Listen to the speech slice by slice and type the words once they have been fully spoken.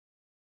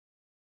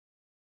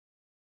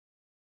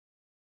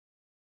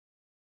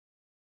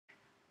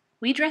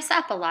We dress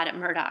up a lot at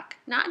Murdock,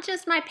 not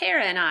just my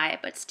para and I,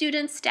 but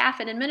students, staff,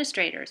 and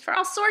administrators for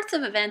all sorts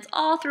of events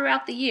all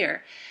throughout the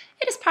year.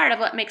 It is part of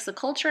what makes the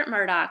culture at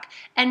Murdock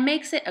and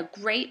makes it a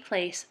great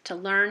place to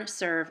learn,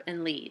 serve,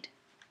 and lead.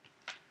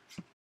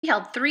 We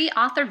held 3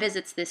 author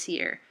visits this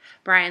year.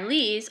 Brian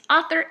Lee's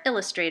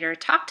author-illustrator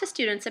talked to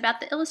students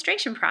about the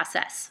illustration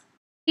process.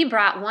 He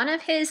brought one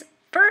of his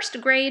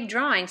first grade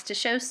drawings to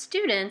show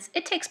students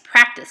it takes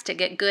practice to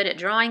get good at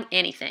drawing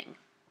anything.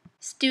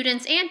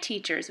 Students and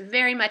teachers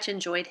very much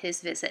enjoyed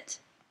his visit.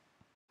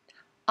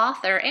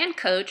 Author and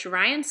coach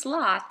Ryan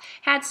Sloth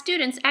had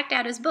students act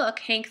out his book,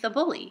 Hank the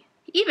Bully.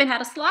 He even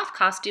had a sloth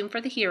costume for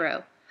the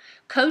hero.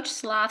 Coach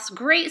Sloth's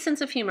great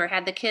sense of humor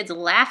had the kids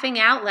laughing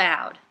out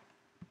loud.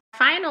 Our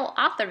final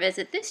author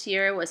visit this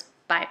year was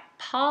by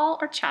Paul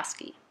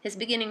Orchowski. His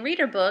beginning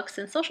reader books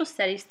and social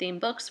studies themed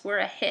books were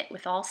a hit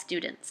with all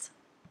students.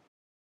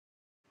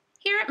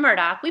 Here at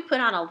Murdock, we put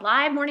on a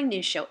live morning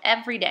news show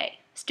every day.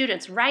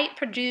 Students write,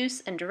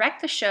 produce, and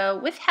direct the show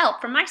with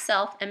help from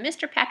myself and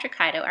Mr. Patrick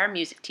Heido, our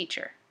music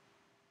teacher.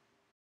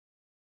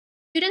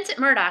 Students at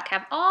Murdock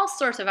have all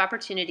sorts of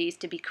opportunities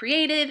to be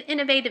creative,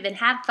 innovative, and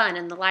have fun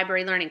in the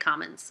Library Learning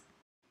Commons.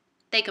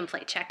 They can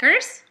play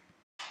checkers.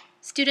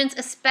 Students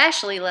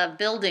especially love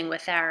building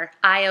with our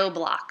I.O.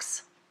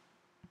 blocks.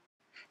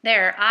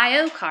 There are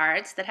I.O.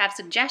 cards that have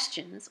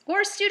suggestions,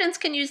 or students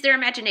can use their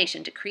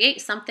imagination to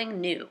create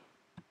something new.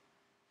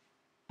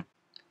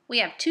 We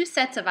have 2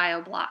 sets of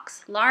I.O.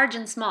 blocks, large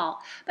and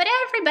small, but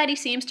everybody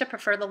seems to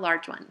prefer the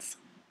large ones.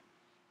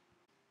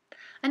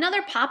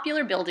 Another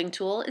popular building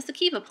tool is the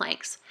Kiva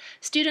planks.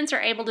 Students are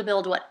able to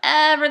build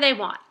whatever they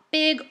want,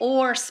 big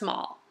or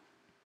small.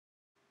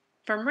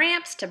 From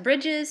ramps to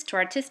bridges to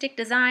artistic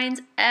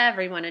designs,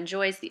 everyone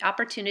enjoys the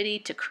opportunity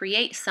to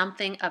create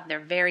something of their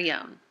very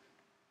own.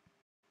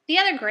 The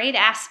other great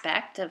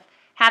aspect of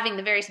having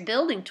the various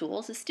building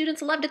tools is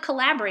students love to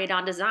collaborate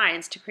on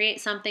designs to create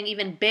something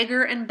even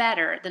bigger and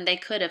better than they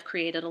could have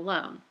created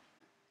alone.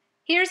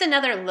 Here's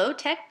another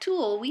low-tech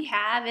tool we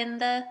have in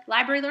the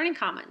Library Learning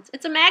Commons.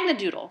 It's a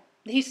Magnadoodle.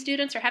 These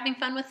students are having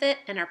fun with it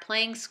and are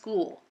playing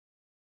school.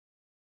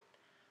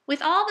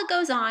 With all that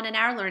goes on in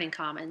our Learning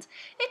Commons,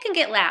 it can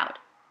get loud,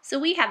 so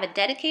we have a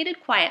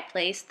dedicated quiet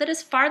place that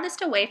is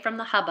farthest away from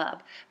the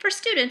hubbub for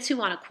students who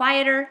want a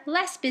quieter,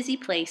 less busy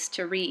place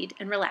to read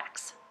and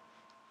relax.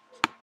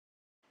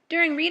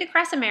 During Read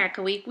Across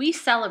America Week, we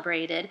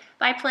celebrated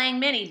by playing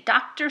many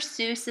Dr.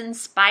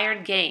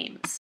 Seuss-inspired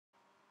games.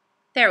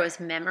 There was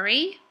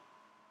Memory,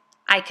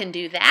 I Can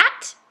Do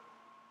That,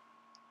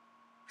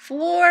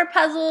 floor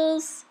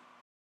puzzles,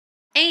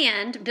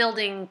 and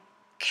building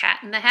Cat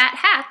in the Hat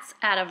hats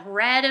out of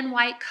red and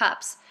white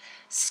cups.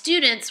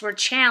 Students were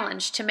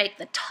challenged to make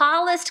the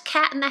tallest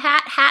Cat in the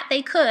hat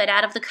they could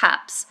out of the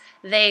cups.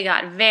 They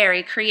got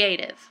very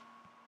creative.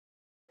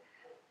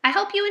 I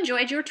hope you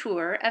enjoyed your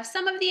tour of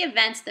some of the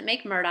events that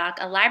make Murdock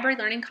a Library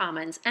Learning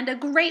Commons and a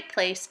great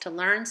place to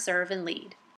learn, serve, and lead.